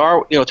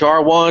 $6 to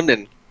our one.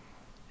 And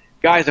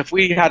guys, if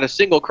we had a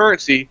single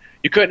currency,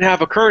 you couldn't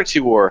have a currency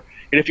war.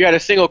 And if you had a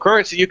single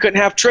currency, you couldn't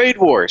have trade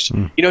wars.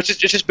 It's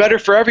just better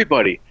for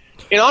everybody.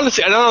 And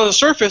honestly, and on the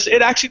surface,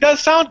 it actually does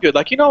sound good.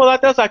 Like, that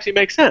does actually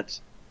make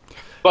sense.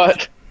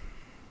 But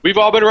we've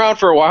all been around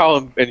for a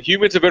while, and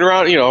humans have been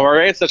around,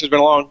 our ancestors have been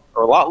along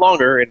for a lot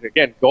longer. And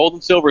again, gold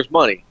and silver is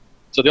money.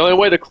 So the only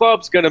way the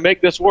club's going to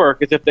make this work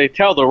is if they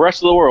tell the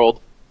rest of the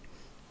world,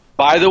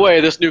 by the way,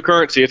 this new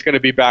currency is going to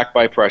be backed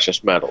by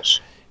precious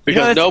metals.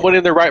 Because nobody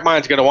in their right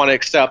mind is going to want to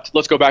accept,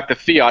 let's go back to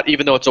fiat,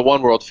 even though it's a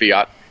one world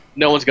fiat.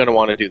 No one's going to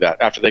want to do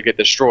that after they get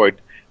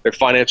destroyed. Their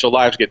financial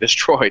lives get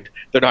destroyed.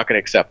 They're not going to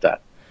accept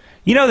that.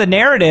 The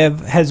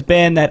narrative has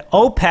been that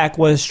OPEC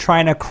was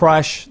trying to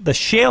crush the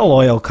shale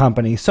oil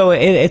companies. So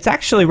it's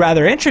actually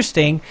rather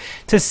interesting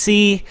to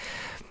see,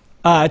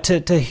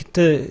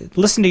 to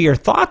listen to your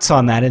thoughts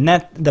on that. And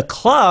that the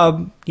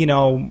club,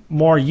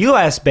 more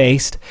U.S.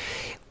 based,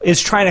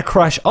 is trying to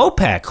crush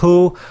OPEC,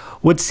 who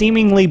would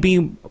seemingly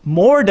be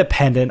more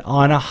dependent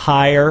on a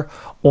higher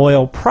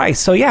oil price.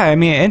 So yeah,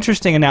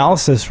 interesting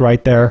analysis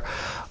right there,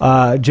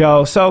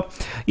 Joe. So,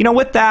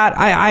 with that,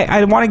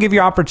 I want to give you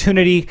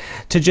opportunity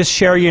to just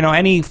share,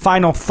 any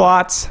final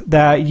thoughts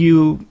that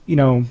you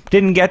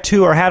didn't get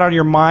to or had on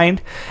your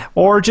mind,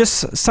 or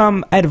just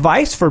some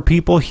advice for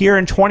people here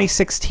in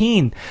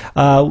 2016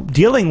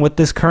 dealing with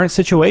this current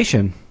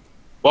situation.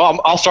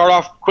 Well, I'll start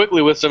off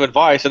quickly with some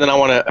advice, and then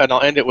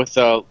I'll end it with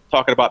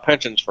talking about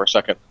pensions for a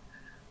second.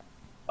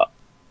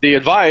 The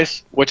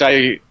advice, which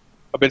I've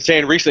been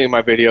saying recently in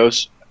my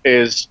videos,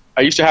 is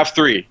I used to have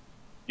 3.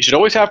 You should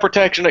always have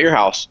protection at your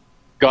house.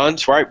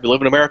 Guns, right? We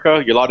live in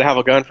America. You're allowed to have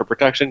a gun for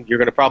protection. You're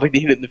going to probably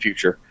need it in the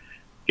future.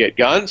 Get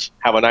guns.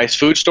 Have a nice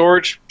food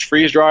storage.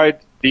 Freeze-dried,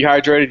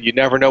 dehydrated. You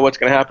never know what's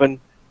going to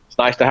happen. It's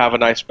nice to have a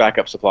nice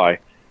backup supply.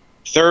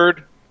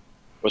 3rd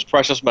was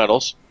precious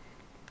metals.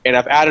 And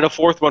I've added a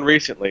 4th one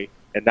recently,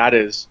 and that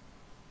is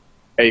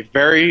a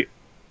very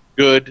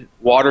good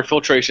water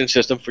filtration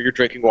system for your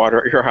drinking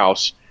water at your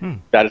house.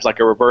 That is like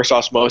a reverse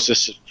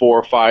osmosis 4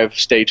 or 5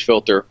 stage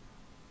filter.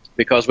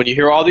 Because when you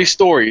hear all these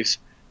stories,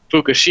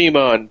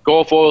 Fukushima and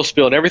Gulf oil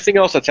spill and everything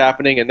else that's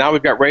happening, and now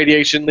we've got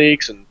radiation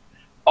leaks and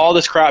all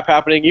this crap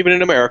happening, even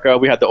in America.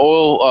 We had the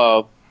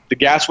oil, the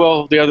gas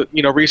well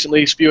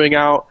recently spewing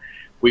out.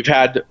 We've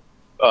had,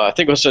 I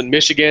think it was in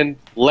Michigan,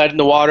 lead in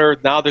the water.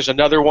 Now there's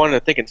another one, I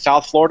think in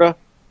South Florida.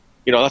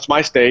 That's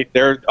my state.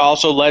 There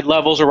also lead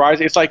levels are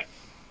rising. It's like,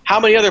 how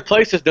many other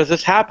places does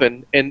this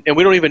happen, and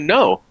we don't even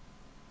know?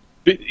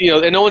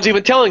 And no one's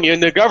even telling you,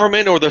 and the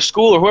government or the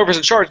school or whoever's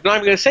in charge is not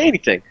even going to say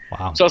anything.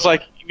 Wow. So it's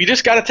like, you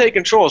just got to take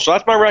control. So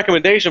that's my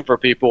recommendation for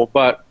people.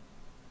 But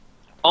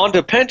on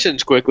to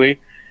pensions quickly.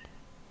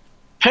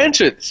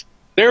 Pensions,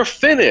 they're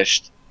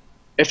finished.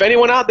 If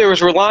anyone out there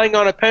is relying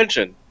on a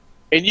pension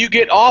and you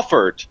get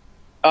offered,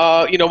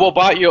 we'll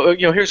buy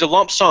here's a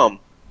lump sum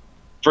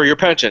for your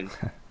pension.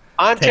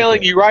 I'm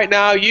telling you right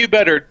now, you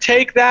better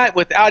take that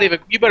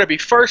you better be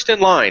first in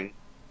line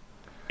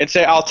and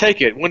say, I'll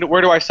take it.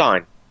 Where do I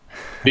sign?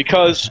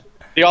 Because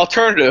the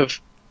alternative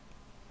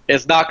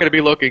is not going to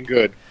be looking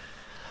good.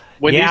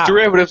 When these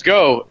derivatives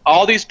go,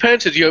 all these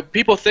pensions,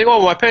 people think,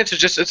 oh, my pension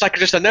it's like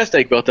just a nest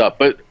egg built up.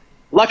 But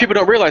a lot of people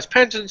don't realize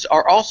pensions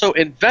are also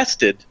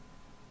invested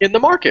in the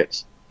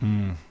markets.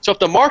 So if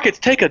the markets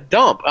take a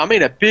dump, I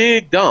mean a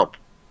big dump,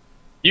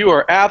 you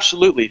are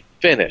absolutely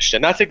finished.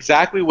 And that's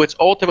exactly what's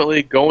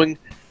ultimately going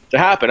to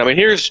happen. I mean,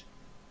 I was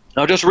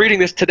just reading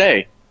this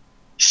today.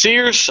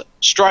 Sears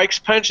strikes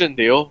pension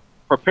deal,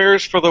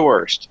 prepares for the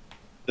worst.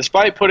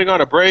 Despite putting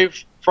on a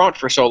brave front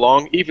for so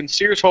long, even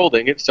Sears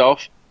Holding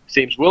itself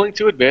seems willing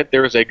to admit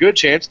there is a good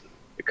chance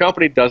the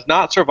company does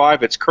not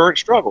survive its current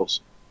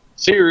struggles.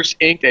 Sears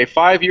inked a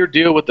 5-year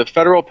deal with the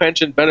Federal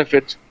Pension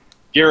Benefits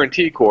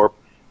Guarantee Corp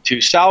to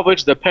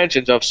salvage the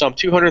pensions of some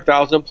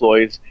 200,000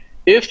 employees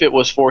if it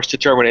was forced to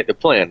terminate the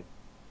plan.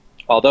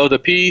 Although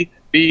the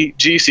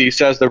PBGC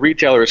says the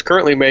retailer is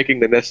currently making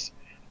the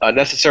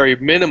necessary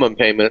minimum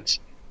payments,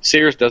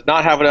 Sears does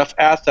not have enough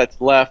assets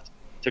left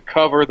to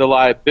cover the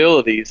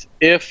liabilities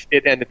if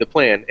it ended the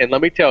plan. And let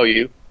me tell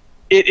you,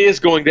 it is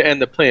going to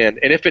end the plan.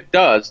 And if it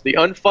does, the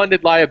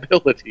unfunded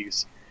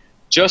liabilities,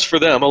 just for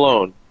them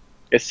alone,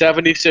 is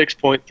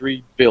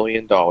 $76.3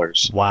 billion.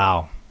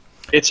 Wow.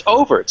 It's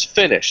over. It's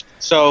finished.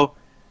 So,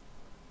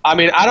 I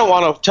mean, I don't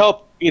want to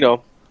tell,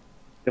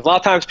 a lot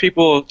of times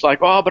people, it's like,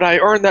 oh, but I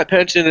earned that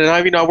pension and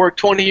I worked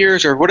 20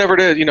 years or whatever it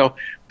is,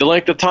 the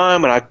length of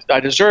time, and I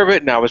deserve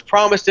it, and I was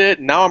promised it,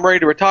 and now I'm ready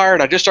to retire,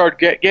 and I just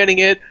started getting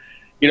it.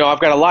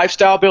 I've got a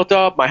lifestyle built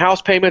up, my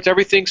house payments,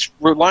 everything's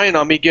relying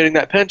on me getting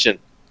that pension.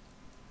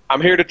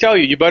 I'm here to tell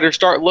you, you better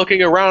start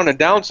looking around and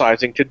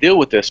downsizing to deal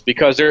with this,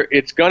 because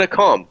it's going to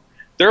come.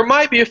 There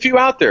might be a few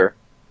out there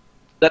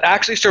that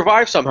actually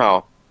survive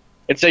somehow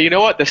and say, you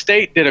know what, the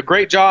state did a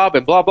great job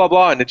and blah, blah,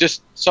 blah, and it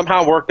just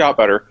somehow worked out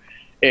better.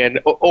 And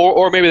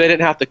or maybe they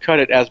didn't have to cut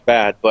it as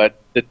bad. But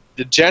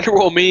the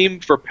general meme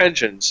for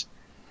pensions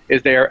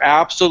is they are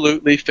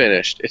absolutely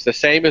finished. It's the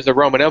same as the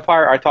Roman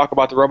Empire. I talk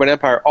about the Roman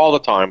Empire all the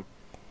time.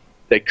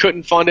 They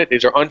couldn't fund it.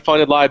 These are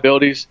unfunded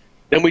liabilities.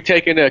 Then we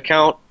take into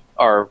account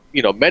our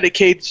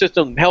Medicaid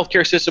system,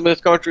 healthcare system in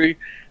this country,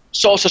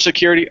 Social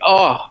Security.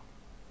 Oh,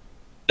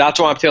 that's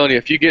why I'm telling you,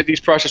 if you get these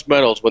precious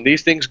metals, when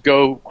these things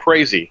go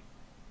crazy,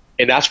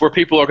 and that's where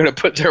people are going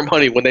to put their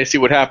money when they see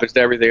what happens to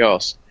everything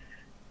else,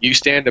 you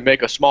stand to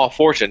make a small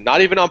fortune,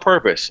 not even on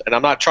purpose. And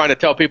I'm not trying to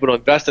tell people to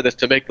invest in this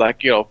to make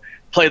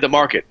play the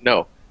market.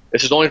 No,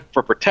 this is only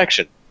for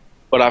protection.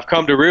 But I've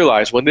come to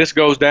realize when this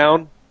goes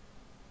down,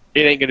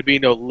 it ain't going to be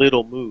no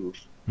little move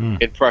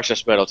in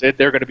precious metals.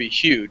 They're going to be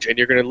huge. And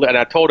and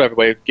I told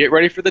everybody, get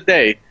ready for the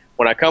day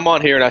when I come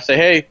on here and I say,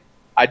 hey,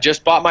 I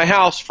just bought my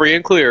house free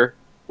and clear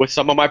with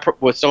some of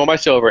my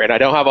silver, and I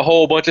don't have a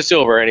whole bunch of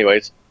silver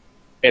anyways.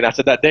 And I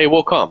said that day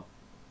will come.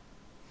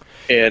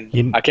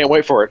 And I can't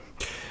wait for it.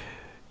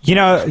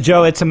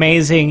 Joe, it's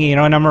amazing,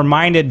 and I'm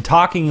reminded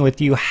talking with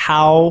you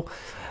how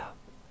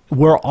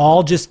we're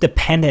all just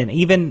dependent.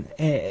 Even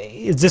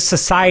this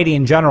society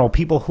in general,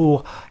 people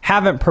who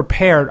haven't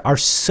prepared are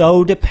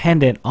so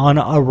dependent on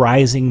a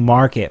rising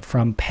market,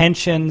 from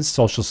pensions,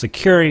 Social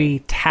Security,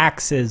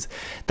 taxes,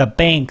 the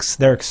banks,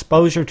 their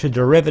exposure to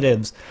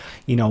derivatives,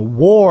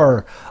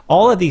 war,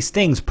 all of these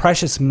things,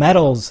 precious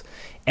metals.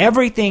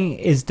 Everything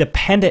is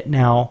dependent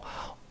now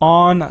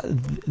on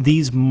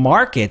these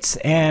markets.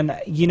 And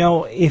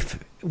if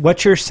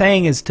what you're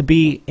saying is to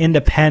be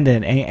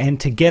independent and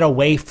to get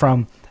away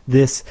from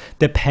this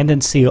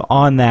dependency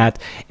on that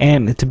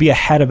and to be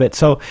ahead of it,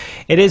 so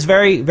it is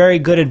very, very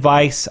good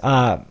advice.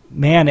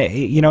 Man,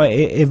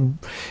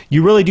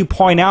 you really do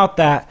point out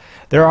that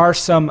there are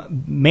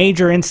some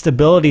major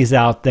instabilities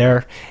out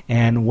there,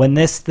 and when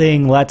this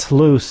thing lets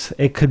loose,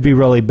 it could be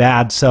really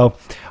bad. So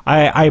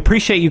I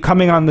appreciate you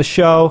coming on the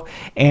show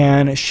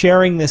and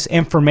sharing this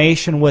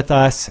information with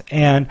us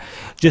and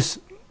just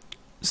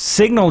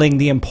signaling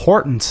the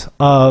importance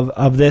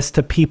of this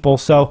to people.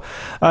 So,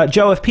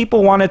 Joe, if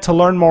people wanted to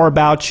learn more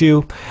about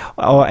you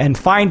and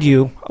find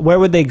you, where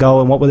would they go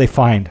and what would they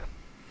find?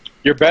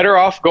 You're better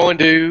off going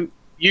to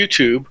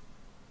YouTube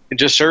and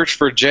just search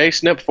for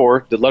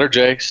JSNIP4, the letter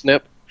J,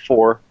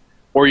 SNIP4,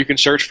 or you can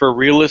search for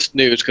Realist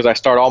News, because I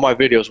start all my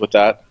videos with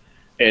that,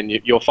 and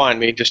you'll find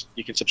me. Just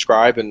you can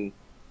subscribe and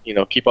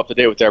keep up to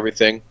date with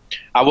everything.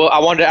 I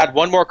wanted to add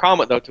one more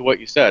comment though to what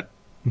you said.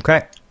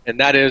 Okay. And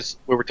that is,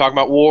 we were talking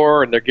about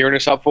war and they're gearing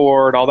us up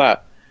for and all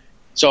that.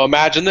 So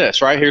imagine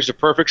this, right? Here's the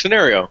perfect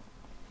scenario.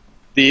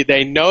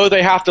 They know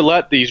they have to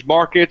let these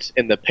markets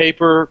and the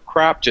paper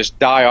crap just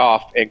die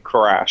off and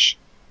crash.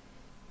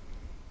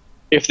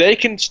 If they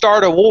can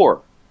start a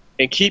war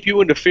and keep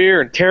you into fear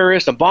and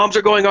terrorists and bombs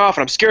are going off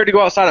and I'm scared to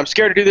go outside, I'm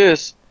scared to do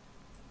this,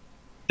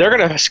 they're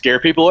going to scare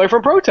people away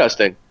from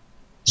protesting.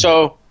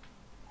 So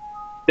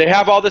they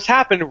have all this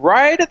happen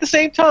right at the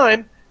same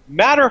time.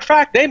 Matter of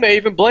fact, they may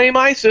even blame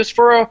ISIS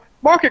for a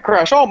market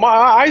crash. Oh,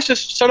 ISIS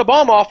set a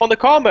bomb off on the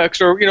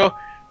COMEX or,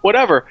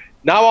 whatever.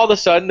 Now all of a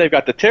sudden they've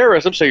got the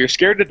terrorism, so you're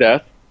scared to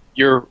death.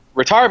 Your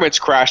retirement's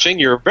crashing.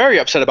 You're very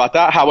upset about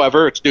that.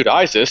 However, it's due to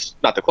ISIS,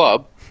 not the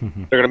club.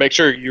 They're going to make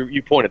sure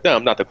you point at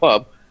them, not the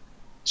club.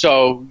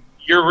 So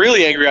you're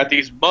really angry at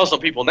these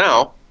Muslim people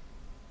now.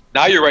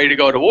 Now you're ready to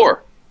go to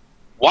war,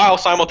 while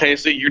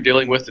simultaneously you're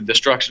dealing with the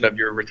destruction of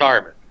your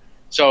retirement.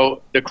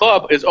 So the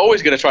club is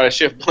always going to try to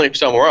shift blame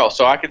somewhere else.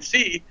 So I can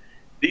see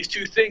these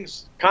two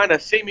things kind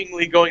of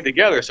seemingly going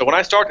together. So when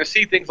I start to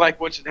see things like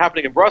what's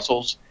happening in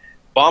Brussels,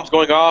 bombs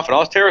going off and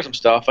all this terrorism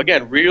stuff,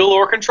 again, real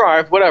or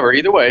contrived, whatever,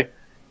 either way,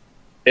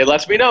 it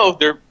lets me know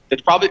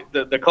it's probably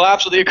the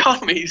collapse of the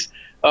economies.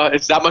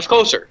 It's that much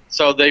closer.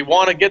 So they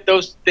want to get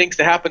those things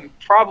to happen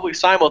probably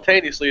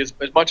simultaneously as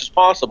much as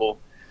possible.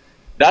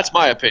 That's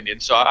my opinion.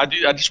 So I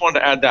just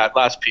wanted to add that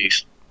last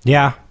piece.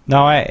 Yeah.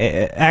 No,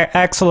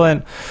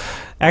 excellent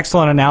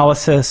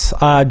analysis.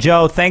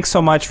 Joe, thanks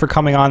so much for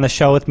coming on the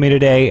show with me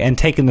today and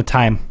taking the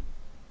time.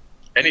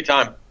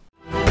 Anytime.